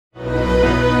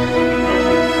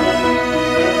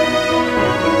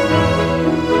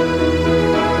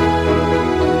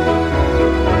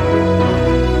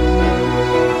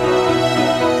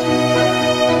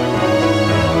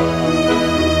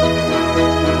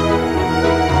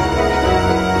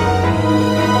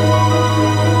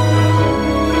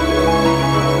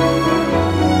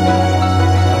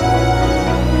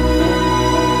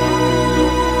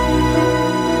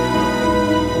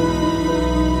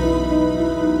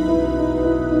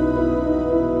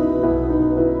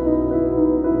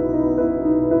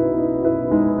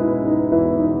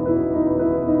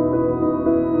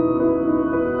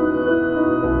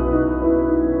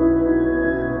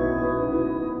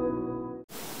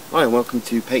Hi and welcome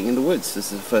to Painting in the Woods.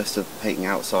 This is the first of painting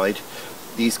outside.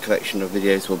 These collection of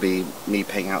videos will be me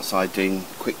painting outside, doing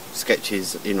quick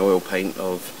sketches in oil paint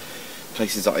of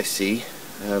places that I see.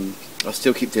 I'll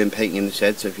still keep doing painting in the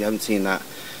shed, so if you haven't seen that,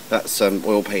 that's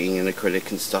oil painting and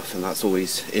acrylic and stuff, and that's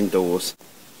always indoors.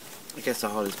 I guess the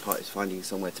hardest part is finding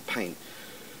somewhere to paint.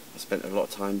 I spent a lot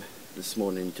of time this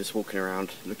morning just walking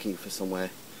around looking for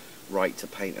somewhere right to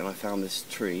paint, and I found this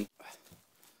tree.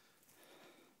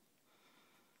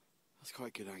 That's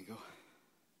quite a good angle.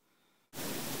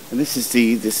 And this is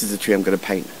the tree I'm going to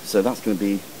paint. So that's going to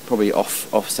be probably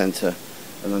off centre,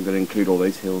 and I'm going to include all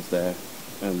those hills there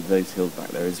and those hills back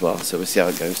there as well. So we'll see how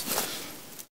it goes.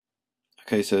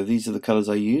 Okay, so these are the colours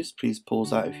I use. Please pause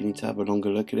that if you need to have a longer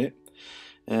look at it.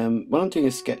 When I'm doing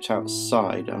a sketch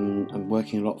outside, I'm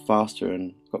working a lot faster,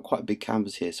 and I've got quite a big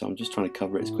canvas here, so I'm just trying to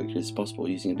cover it as quickly as possible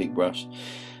using a big brush.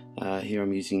 Here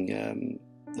I'm using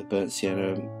the burnt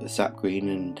sienna, the sap green,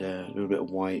 and a little bit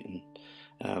of white,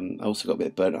 and I also got a bit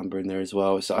of burnt umber in there as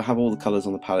well. So I have all the colours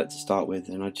on the palette to start with,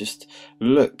 and I just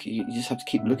look. You just have to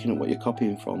keep looking at what you're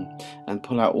copying from, and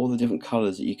pull out all the different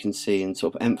colours that you can see, and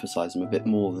sort of emphasise them a bit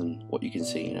more than what you can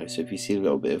see. You know, so if you see a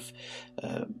little bit of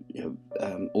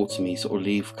autumny sort of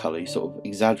leaf colour, you sort of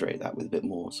exaggerate that with a bit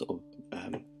more sort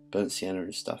of burnt sienna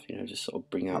and stuff. You know, just sort of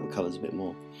bring out the colours a bit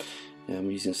more.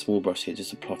 I'm using a small brush here just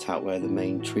to plot out where the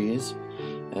main tree is.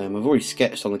 I've already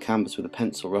sketched on the canvas with a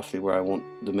pencil roughly where I want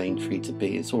the main tree to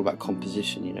be. It's all about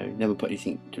composition, you know, never put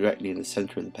anything directly in the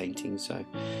centre of the painting. So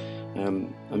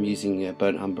I'm using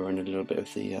burnt umber and a little bit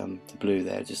of the blue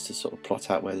there just to sort of plot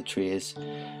out where the tree is.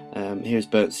 Here's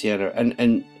burnt sienna,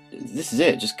 and this is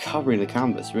it, just covering the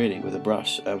canvas really with a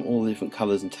brush, all the different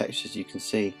colours and textures you can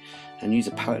see, and use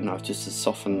a palette knife just to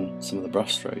soften some of the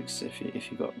brush strokes if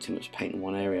you've got too much paint in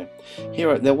one area.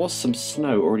 Here there was some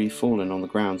snow already fallen on the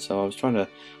ground, so I was trying to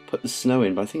put the snow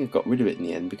in, but I think I got rid of it in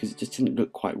the end because it just didn't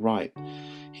look quite right.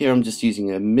 Here I'm just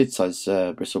using a mid-size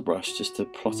bristle brush just to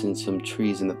plot in some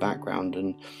trees in the background,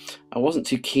 and I wasn't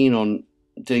too keen on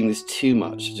doing this too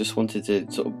much. I just wanted to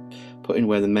sort of put in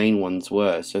where the main ones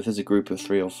were. So if there's a group of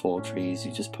 3 or 4 trees,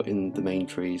 you just put in the main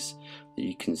trees that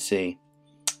you can see.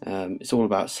 It's all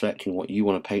about selecting what you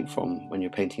want to paint from when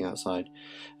you're painting outside.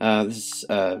 This is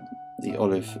the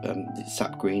olive, the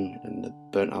sap green and the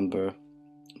burnt umber,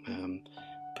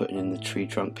 putting in the tree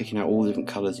trunk, picking out all the different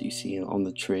colours that you see on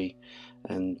the tree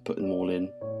and putting them all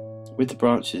in. With the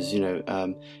branches, you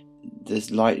know, there's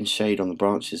light and shade on the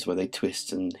branches where they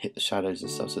twist and hit the shadows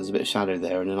and stuff, so there's a bit of shadow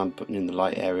there, and then I'm putting in the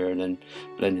light area and then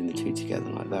blending the two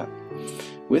together like that.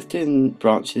 With doing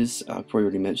branches, I've probably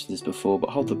already mentioned this before,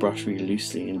 but hold the brush really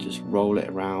loosely and just roll it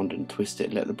around and twist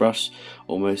it. Let the brush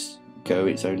almost go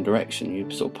its own direction.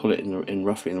 You sort of pull it in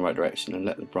roughly in the right direction and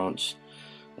let the branch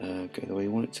go the way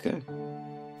you want it to go.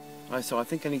 Right, so I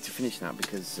think I need to finish now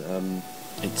because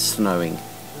it's snowing,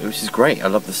 which is great. I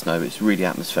love the snow, it's really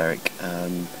atmospheric.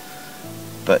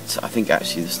 But I think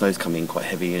actually the snow's coming in quite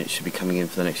heavy, and it should be coming in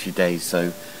for the next few days,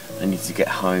 so I need to get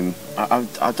home.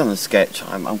 I've done the sketch.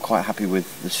 I'm quite happy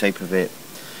with the shape of it.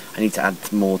 I need to add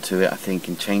more to it, I think,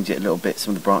 and change it a little bit.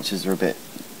 Some of the branches are a bit,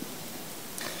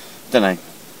 don't know,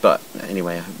 but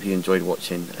anyway, I hope you enjoyed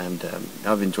watching, and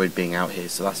I've enjoyed being out here,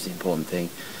 so that's the important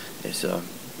thing. Is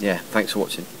yeah, thanks for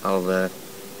watching.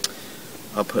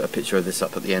 I'll put a picture of this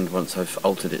up at the end once I've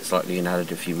altered it slightly and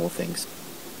added a few more things.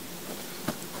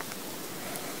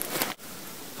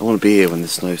 I want to be here when the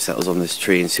snow settles on this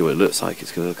tree and see what it looks like.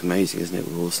 It's going to look amazing, isn't it,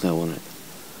 with all the snow on it.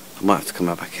 I might have to come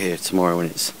out back here tomorrow when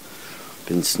it's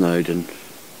been snowed and...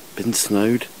 Been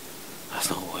snowed?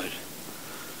 That's not a word.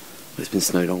 But it's been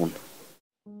snowed on.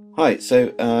 Hi,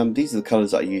 so these are the colours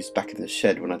that I used back in the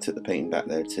shed when I took the painting back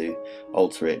there to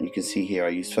alter it. And you can see here I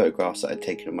used photographs that I'd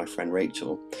taken of my friend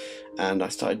Rachel. And I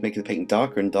started making the painting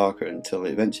darker and darker until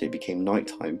it eventually became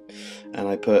nighttime. And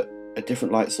I put a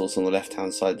different light source on the left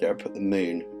hand side there. I put the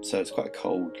moon, so it's quite a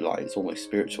cold light, it's almost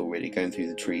spiritual really, going through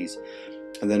the trees.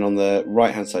 And then on the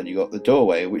right hand side you got the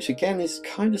doorway, which again is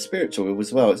kind of spiritual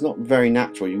as well. It's not very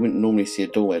natural, you wouldn't normally see a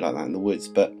doorway like that in the woods,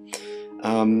 but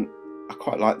I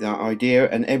quite like that idea.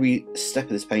 And every step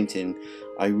of this painting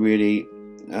I really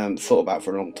thought about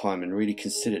for a long time, and really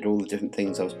considered all the different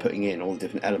things I was putting in, all the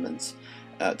different elements,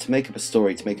 to make up a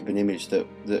story, to make up an image that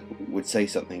would say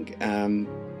something.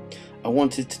 I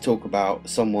wanted to talk about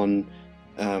someone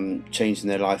changing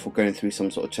their life or going through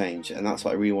some sort of change, and that's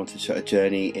what I really wanted to show, a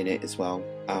journey in it as well.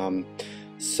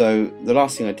 So the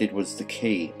last thing I did was the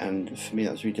key, and for me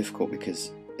that was really difficult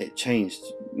because it changed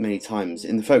many times.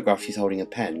 In the photograph she's holding a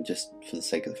pen just for the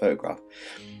sake of the photograph,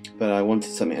 but I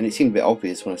wanted something, and it seemed a bit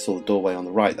obvious when I saw the doorway on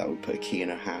the right that I would put a key in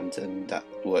her hand, and that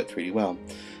worked really well.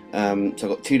 So I've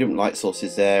got 2 different light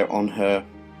sources there on her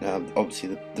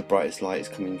Obviously the brightest light is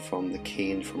coming from the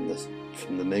key and from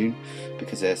the moon,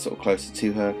 because they're sort of closer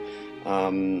to her,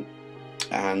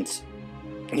 and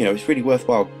you know, it's really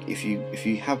worthwhile if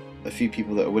you have a few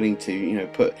people that are willing to, you know,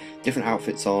 put different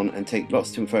outfits on and take lots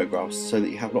of different photographs, so that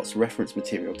you have lots of reference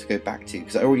material to go back to.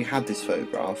 Because I already had this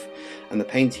photograph, and the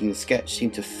painting and sketch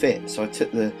seemed to fit, so I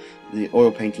took the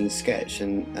oil painting sketch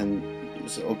and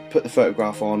sort of put the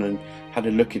photograph on and had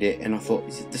a look at it, and I thought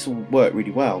this will work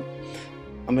really well.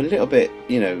 I'm a little bit,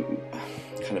 you know,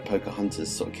 kind of Pocahontas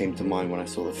sort of came to mind when I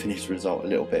saw the finished result a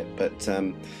little bit, but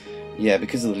yeah,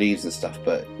 because of the leaves and stuff.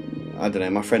 But I don't know,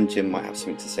 my friend Jim might have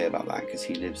something to say about that, because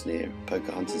he lives near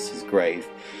Pocahontas' grave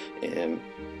in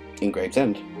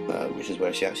Gravesend, which is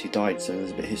where she actually died, so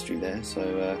there's a bit of history there.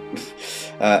 So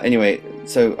anyway,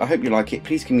 so I hope you like it.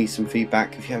 Please give me some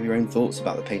feedback if you have your own thoughts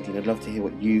about the painting. I'd love to hear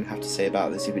what you have to say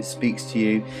about this. If it speaks to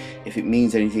you, if it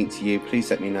means anything to you, please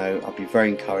let me know. I'll be very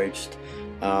encouraged.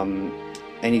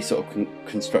 Any sort of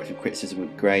constructive criticism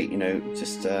would be great. You know,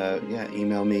 just yeah,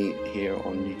 email me here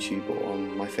on YouTube or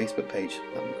on my Facebook page.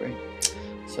 That would be great.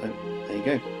 So there you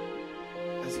go.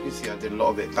 As you can see, I did a lot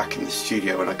of it back in the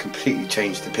studio, and I completely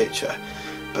changed the picture.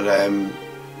 But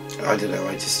I don't know,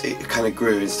 it kind of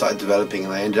grew and started developing,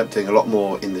 and I ended up doing a lot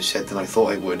more in the shed than I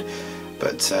thought I would.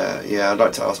 But yeah, I'd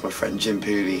like to ask my friend Jim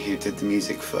Pengilley, who did the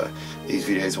music for these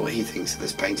videos, what he thinks of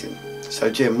this painting. So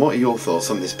Jim, what are your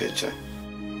thoughts on this picture?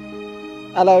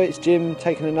 Hello, it's Jim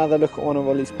taking another look at one of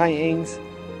Ollie's paintings.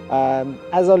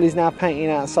 As Ollie's now painting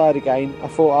outside again, I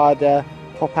thought I'd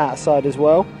pop outside as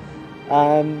well.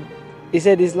 He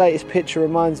said his latest picture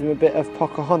reminds him a bit of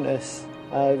Pocahontas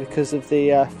because of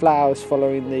the flowers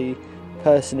following the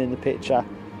person in the picture.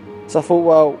 So I thought,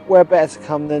 well, where better to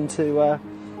come than to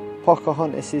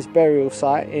Pocahontas' burial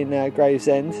site in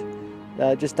Gravesend,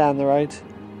 just down the road.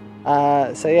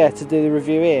 So yeah, to do the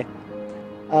review here.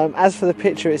 As for the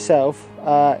picture itself,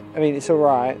 I mean, it's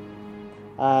alright.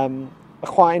 I'm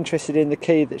quite interested in the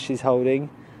key that she's holding.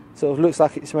 Sort of looks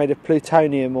like it's made of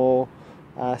plutonium or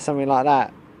something like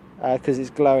that, because it's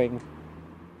glowing.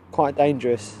 Quite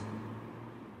dangerous.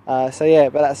 So yeah,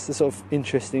 but that's the sort of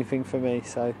interesting thing for me.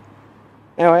 So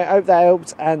anyway, I hope that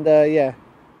helped, and yeah,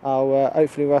 I'll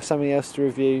hopefully we'll have something else to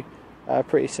review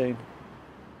pretty soon.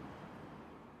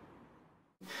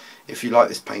 If you like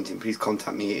this painting, please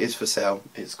contact me. It is for sale.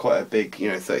 It's quite a big, you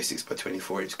know, 36 by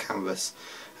 24 inch canvas.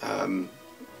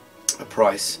 A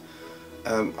price,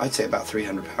 I'd say about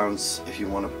 £300 if you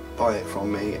want to buy it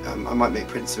from me. I might make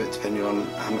prints of it depending on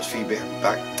how much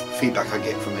feedback I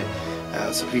get from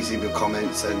it. So please leave your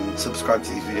comments and subscribe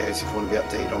to these videos if you want to be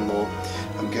updated on more.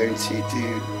 I'm going to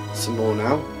do some more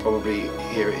now, probably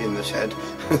here in the shed.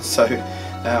 So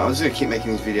I'm just going to keep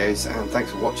making these videos, and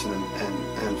thanks for watching them,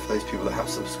 and for those people that have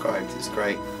subscribed, it's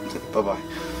great. Bye bye.